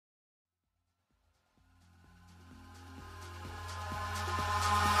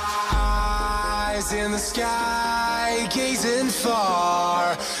In the sky, gazing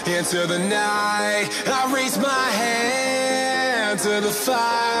far into the night, I raise my hand to the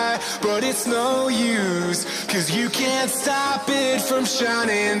fire, but it's no use, 'cause you can't stop it from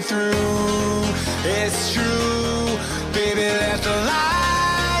shining through. It's true, baby, let the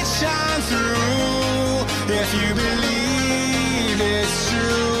light shine through. If you believe it's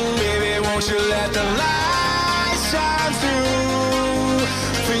true, baby, won't you let the light shine through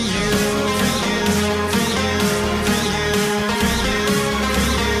for you.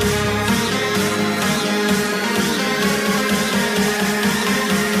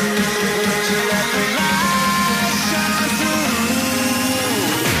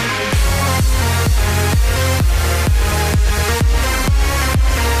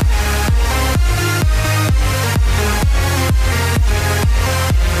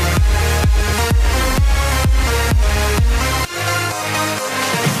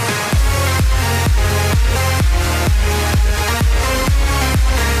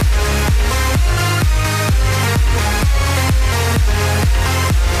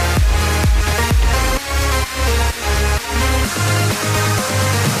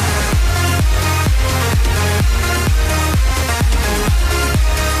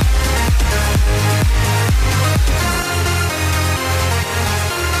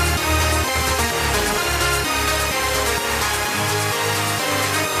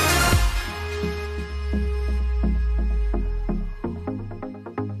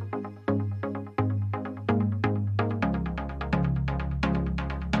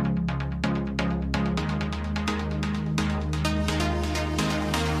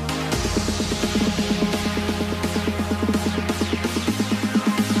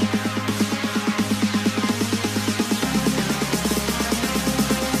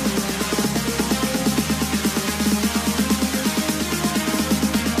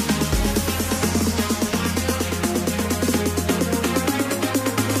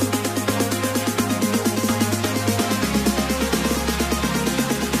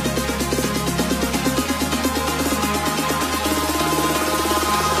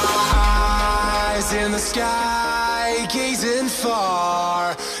 In the sky, gazing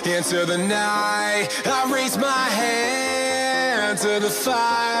far into the night, I raise my hand to the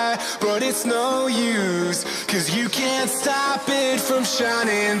fire, but it's no use, 'cause you can't stop it from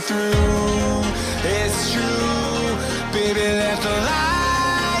shining through. It's true, baby, let the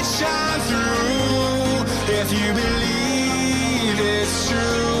light shine through.